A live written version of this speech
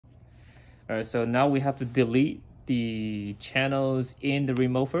All right, so now we have to delete the channels in the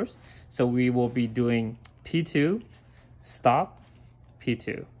remote first. So we will be doing P2, stop,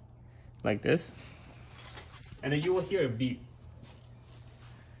 P2, like this. And then you will hear a beep.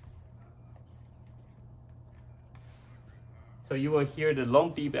 So you will hear the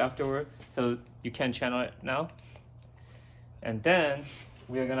long beep afterward, so you can channel it now. And then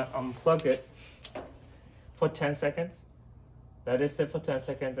we are gonna unplug it for 10 seconds. Let it sit for 10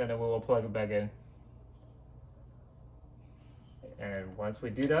 seconds and then we will plug it back in. And once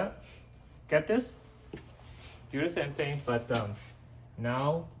we do that, get this, do the same thing, but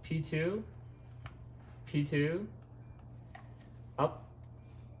now P2, P2, up.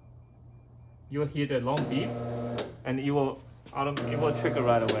 You'll hear the long beep and it will trigger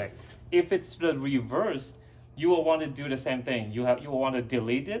right away. If it's the reverse, you will want to do the same thing. You will want to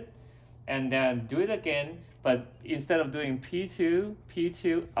delete it and then do it again, but instead of doing P2,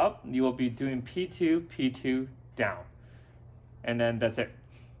 P2 up, you will be doing P2, P2 down. And then that's it.